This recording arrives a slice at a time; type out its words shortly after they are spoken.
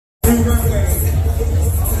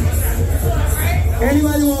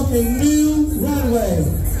Anybody want a new runway?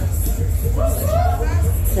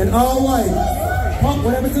 And all white. Pump,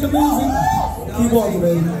 what happened to the music? Keep walking,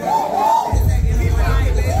 baby.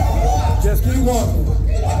 Just keep walking.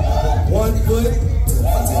 1 foot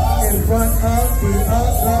in front of the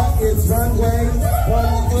other. It's runway.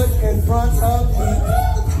 1 foot in front of the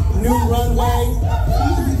new runway.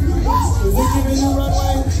 Is it giving new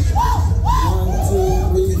runway? 1,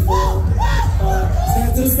 2, 3, 4, 5.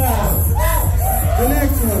 Stand to the side. The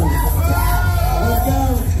next one. Let's go.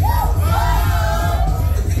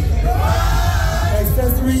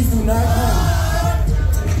 Accessories do not count.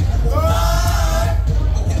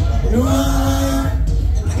 New runway.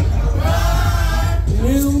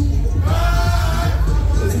 New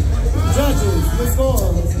judges. The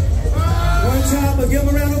scores. One chopper. Give them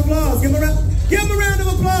a round of applause. Give them a round of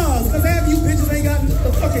applause. Because half of you bitches ain't got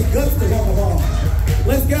the fucking guts to walk the ball.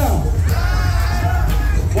 Let's go.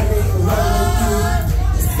 Walking the runway,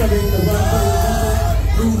 stepping the runway,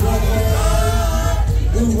 new runway,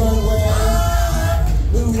 new runway,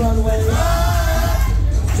 new runway.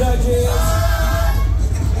 Judges.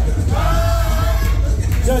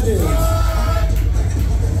 Judges.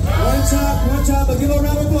 One chopper. Give her a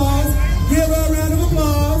round of applause. Give her a round of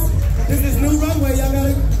applause. This is new runway. Y'all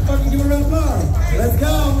gotta fucking give her a round of applause. Let's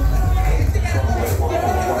go.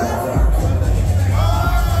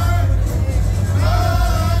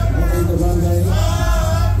 Walking the runway,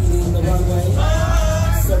 eating the runway,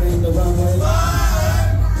 serving the runway.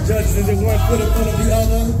 Judges is in 1 foot in front of the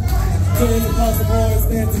other. Turn across the board,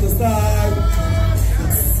 stand to the side.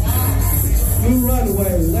 New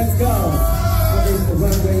runway, let's go. Walking the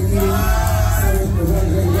runway, eating, serving the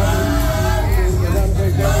runway, running, the runway,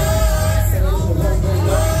 running.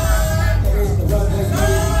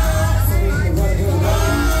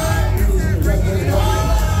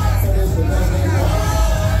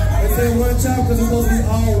 One chop because it's supposed to be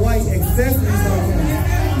all white accessories on here.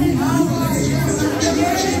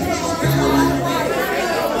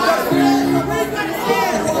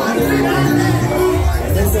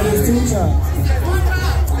 They said it's 2 chops.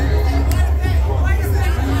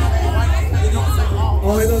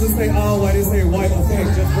 Oh, it doesn't say all white, it say white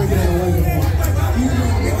effect. Just bring it in a white effect.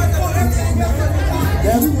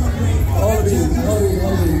 That's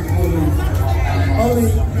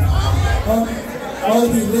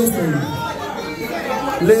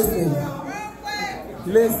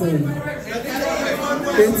listen.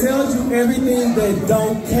 It tells you everything that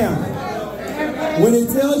don't count. When it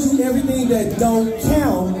tells you everything that don't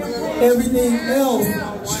count, everything else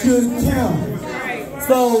should count.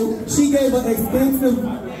 So she gave an extensive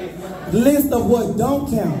list of what don't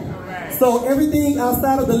count. So everything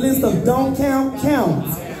outside of the list of don't count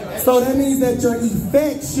counts. So that means that your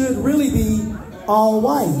effect should really be all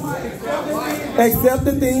white. Except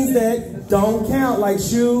the things that don't count, like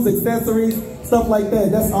shoes, accessories, stuff like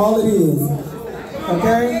that. That's all it is.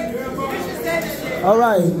 Okay? All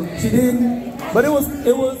right. She didn't, but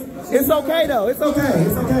it's okay though. It's okay.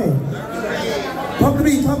 It's okay. Pump the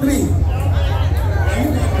beat, pump the beat.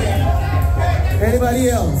 Anybody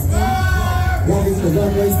else? Walking the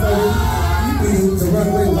runway, serving, eating the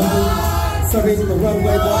runway, walking, serving the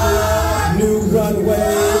runway, walking, new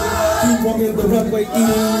runway. Keep walking the runway,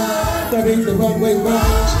 eating, serving the runway,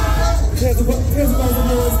 walking. Here's a bunch of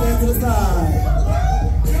boys, stand to the side.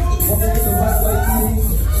 Walking the runway, eating,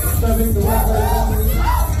 serving the runway, walking,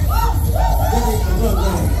 walking the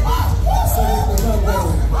runway, serving the runway,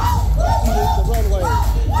 eating the runway,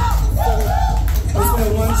 serving. They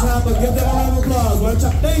said one chopper, give them a round of applause. One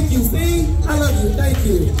chopper, thank you, see? I love you, thank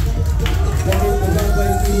you. Walking the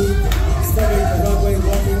runway, eating, serving the runway,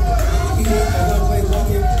 walking, eating the runway,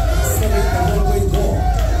 walking, serving the runway, walk,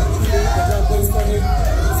 eating the runway, serving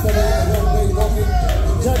the runway, walking.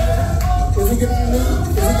 Judges, is it giving you new?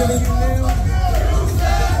 Is it giving you new?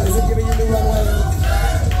 Is it giving you new runway?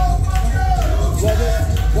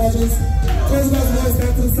 Judges, please go boys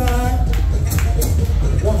stand to the side.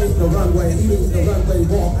 Walking the runway, eating the runway,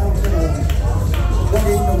 walk. I don't know.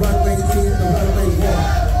 Walking the runway, eating the runway, walk.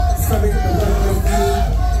 Serving the runway, eating.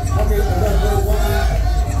 Walking the runway, walking.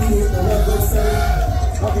 Eating the runway, serving.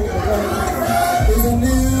 Walking the runway. There's a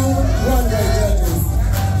new runway, judges.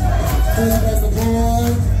 Please press the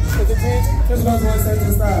board. Please go boys stand to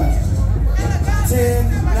the side.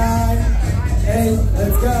 10, 9, 8,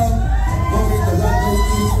 let's go. Walking the runway,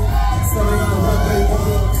 eating. Serving the runway,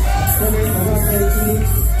 walking. Serving the runway, eating.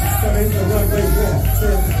 Serving the runway, walk.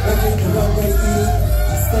 Walking the runway, eating.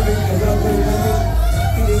 Serving the runway, walking.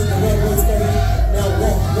 Eating the runway, serving. Now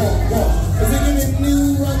walk. Is it giving new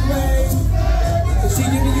runway? Is she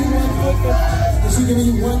giving you 1 foot? Is she giving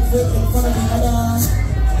you 1 foot in front of the other?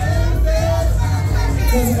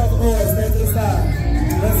 Twins across the board, stand to the side.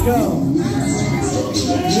 Let's go.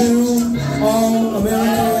 New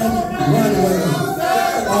All-American Runway.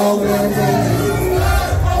 All-American.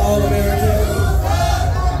 All-American.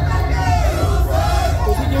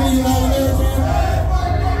 Is he giving you All-American?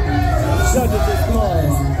 Shut the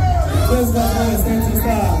claws. Twins across the board, stand to the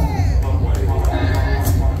side.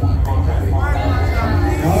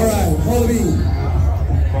 All right, hold the beat.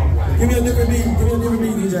 Give me a different beat. Give me a different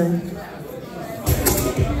beat, DJ.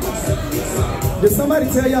 Did somebody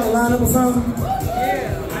tell y'all to line up or something?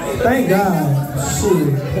 Yeah. Thank God.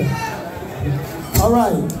 Shit. All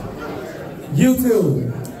right. You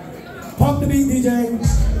two. Pump the beat, DJ.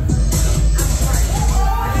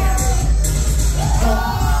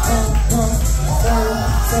 Pump.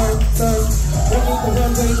 Serve. Walking the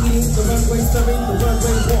runway, eating the runway, serving the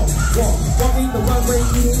runway, walk. Walking the runway,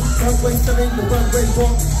 eating, runway, serving the runway,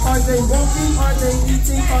 walk. Are they walking? Are they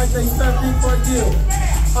eating? Are they serving for you?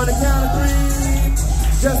 On the count of 3,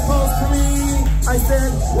 just pose for me. I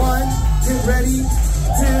said 1, get ready, 2,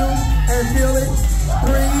 and feel it.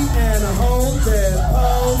 3, and hold that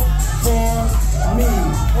pose for me.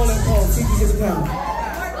 Hold that pose. Kiki, get the count.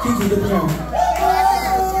 Kiki, get the count.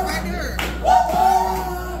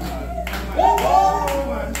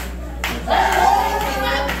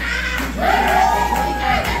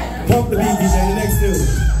 Pump the beat, DJ. The next two.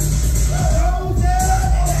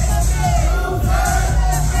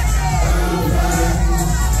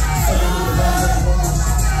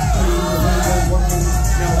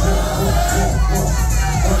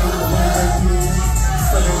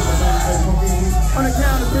 On the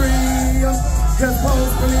count of 3, just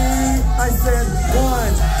pose for me. I said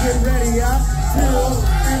 1, get ready, 2,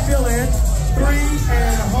 and feel it. 3,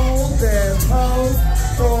 and hold that pose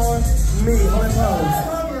for me. Hold that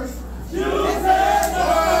pose.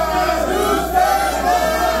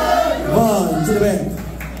 One to the back.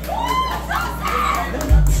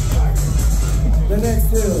 The next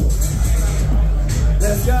two.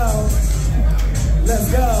 Let's go. Let's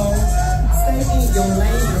go. Stay in your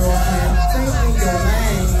lane, girlfriend. Stay in your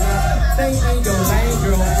lane. Stay in your lane,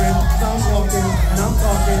 girlfriend. I'm walking and I'm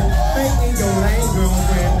talking. Stay in your lane,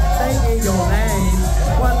 girlfriend. Stay in your lane.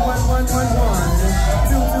 1, 2,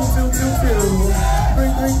 2, 2, 2, 2.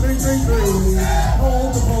 3, 3, 3, 3, 3. Hold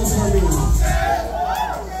the pose for me.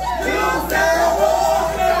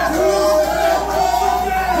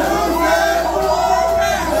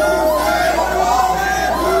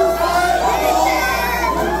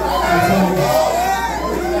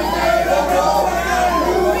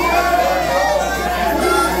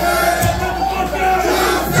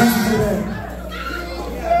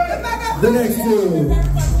 The next two.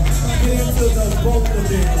 Get into the vocal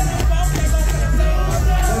dance.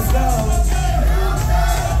 Let's go.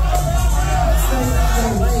 Stay in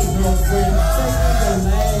your lane, girlfriend. Stay in your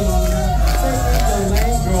lane. Stay in your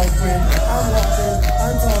lane, girlfriend. I'm walking,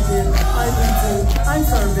 I'm talking, I'm eating, I'm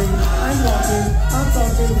serving, I'm walking, I'm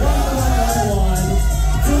talking. 1, 1, 1, 1.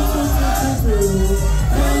 2, 2, 2, 2, 2.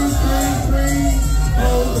 3, 3, 3.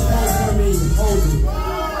 Hold the pose for me. Hold it.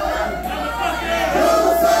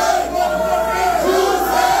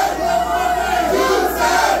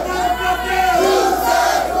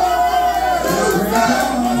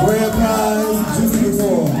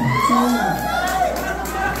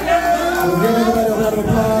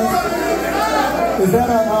 Is that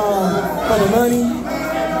for the money?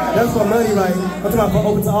 That's for money, right? I'm talking about for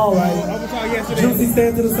open to all, right? Open to all, yes it is. Juicy,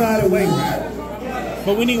 stand to the side and wait.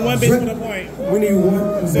 But we need one bitch for the point. We need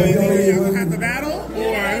one. So you think you're going to have to battle?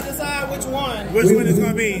 Or decide which one. Which one is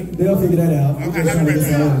going to be? They'll figure that out. Okay, have a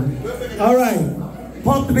break. All right.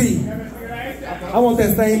 Pump the beat. I want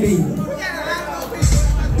that same beat.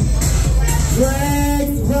 Drag,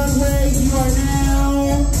 runway, you are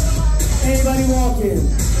now. Anybody walking?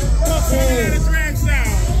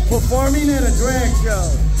 Performing at a drag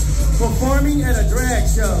show. Performing at a drag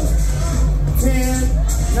show. 10,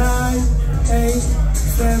 9, 8,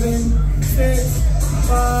 7, 6,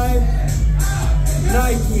 5.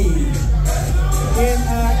 Nike.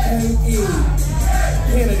 N-I-K-E.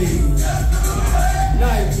 Kennedy.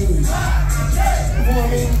 Nike.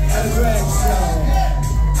 Performing at a drag show.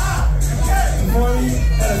 Performing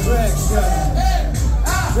at a drag show.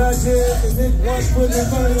 Judges, is it one foot in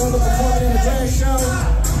front of the other performing in a drag show?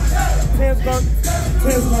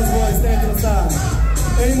 Twins must stand to the side.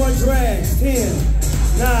 Any more drags? 10,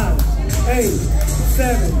 9, 8,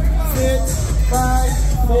 7, 6,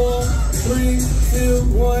 5, 4, 3,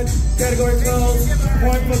 2, 1. Category closed.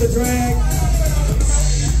 Point for the drag.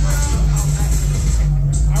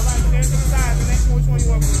 All right, stand to the side. The next one, which one you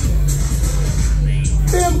want?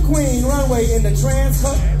 Femme Queen Runway in the trans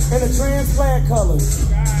flag colors.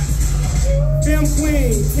 Femme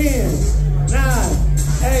Queen, 10, 9,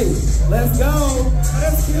 8. Let's go. Oh,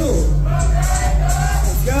 that's cute.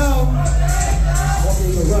 Let's go.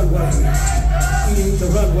 Walking the runway, eating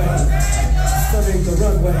the runway, serving the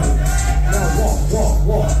runway. Now walk, walk,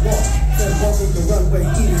 walk, walk. Then walking the runway,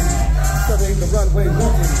 eating, serving the runway,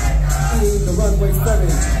 walking, eating the runway,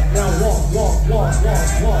 serving. Now walk, walk, walk,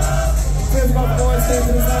 walk, walk. Here's my boys, stand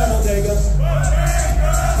to the side, Bodega.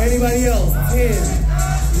 Anybody else? 10,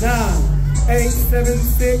 9, 8, 7,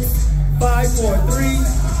 6, 5, 4, 3.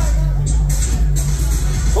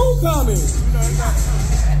 Who coming?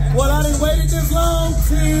 Well, I didn't wait this long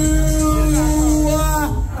to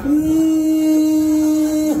one.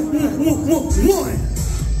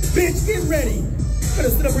 Bitch, get ready. Gonna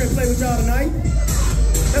sit up here and play with y'all tonight.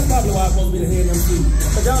 That's probably why I'm supposed to be the head MC.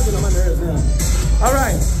 But y'all get on my nerves now. All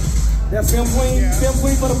right. That's Femme Queen. Yeah. Femme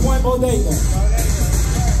Queen for the point, Bodega.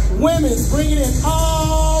 Women's, bring it in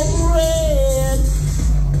all red.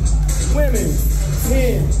 Women,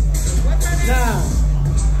 10, 9,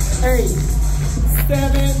 8,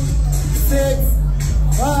 7, 6,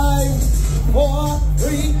 5, 4,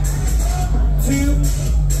 3, 2,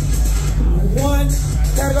 1.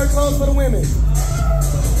 Category closed for the women.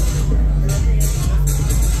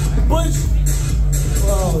 Bush.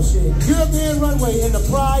 Oh shit. European Runway in the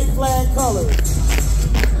pride flag colors.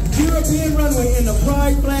 European Runway in the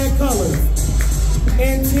pride flag colors.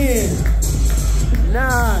 In 10,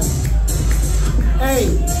 9,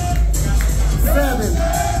 8, 7.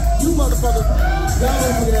 You motherfuckers. Y'all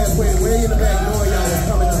motherfucking ass waiting way in the back knowing y'all was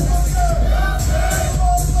coming up.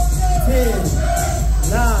 10,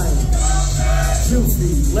 9,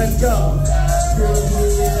 juicy. Let's go.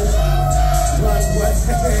 European Runway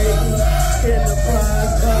in the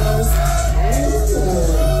pride colors.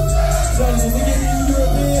 Jones, we get you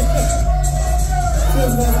European.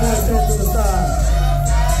 This one boy stand to the side.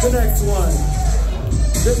 The next one.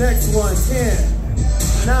 The next one. 10,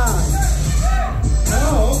 9.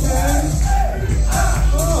 Oh, okay.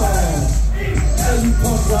 Oh. Hey, you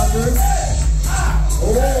punk rockers.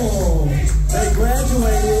 Oh. They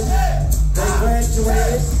graduated. They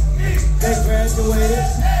graduated. They graduated.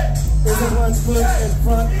 Is it one foot in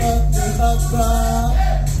front of the other?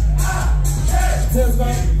 Tim's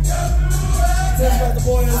about the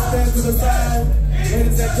boys stand to the side.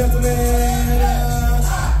 Ladies and gentlemen,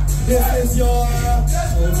 this is your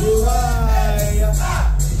OTA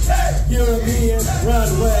European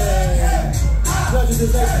Runway. Judges,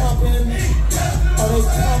 is they pumping? Are they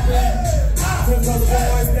pumping? Tim's about the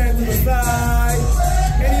boys stand to the side.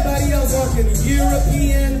 Anybody else working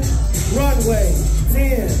European Runway?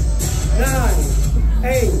 10, 9,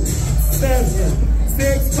 8, 7,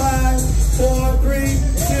 6, 5, 4, 3,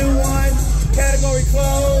 2, 1. Category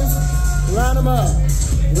closed. Line them up.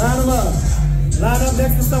 Line them up. Line up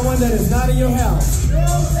next to someone that is not in your house.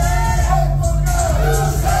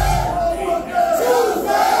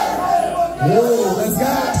 Whoa, let's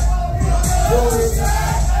go.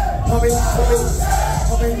 Pumping, pumping,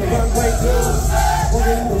 pumping the runway through.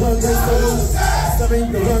 Pumping the runway through.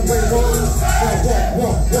 Stubbing the runway rolling. Walk, walk,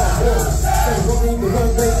 walk, walk. Say walking the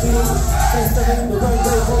runway through. Say stubbing the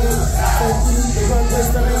runway rolling. Say eating the runway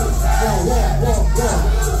stubbing. Now walk, walk, walk.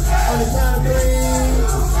 On the count of 3,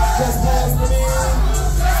 just pause for me.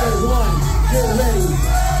 Say 1, get ready.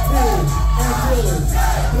 2, and feel it.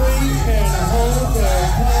 3, and hold the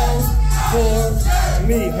pause for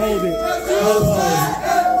me. Hold it. Hold it.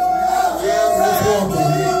 Let's walk it.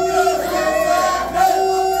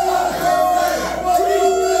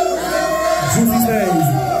 Juicy days.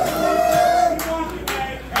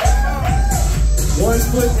 One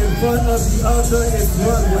foot in front of the other is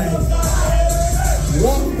runway.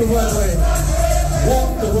 Walk the runway. Walk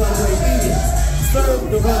the runway. Eat it. Serve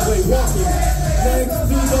the runway. Walking. Legs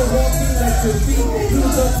do the walking. Let your feet do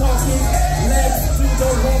the talking. Legs do the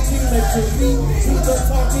walking. Let your feet do the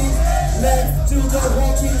talking. Legs do the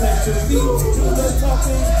walking. Let your feet do the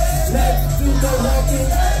talking. Legs do the walking.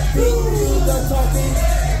 Feet do the talking.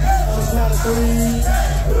 On the count of 3,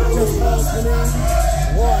 just pause for me.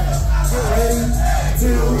 1, get ready. 2,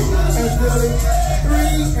 and feel it.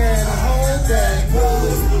 3, and hold that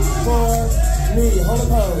pose for me. Hold the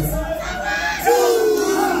pose.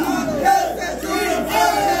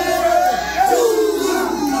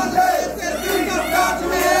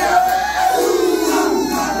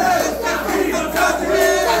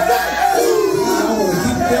 I'm gonna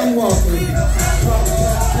keep them walking.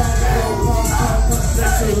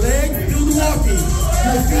 Let your legs do the walking.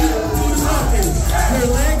 Your feet do the talking. Your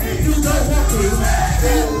legs do the walking.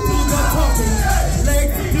 Feet do the talking.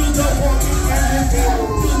 Legs do the walking. And your feet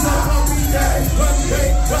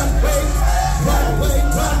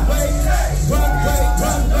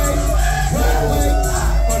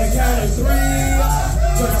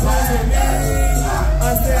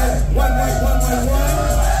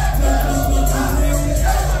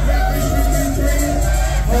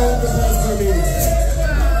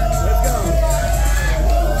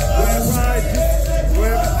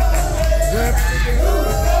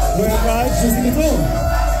Ouais, je sais que toi.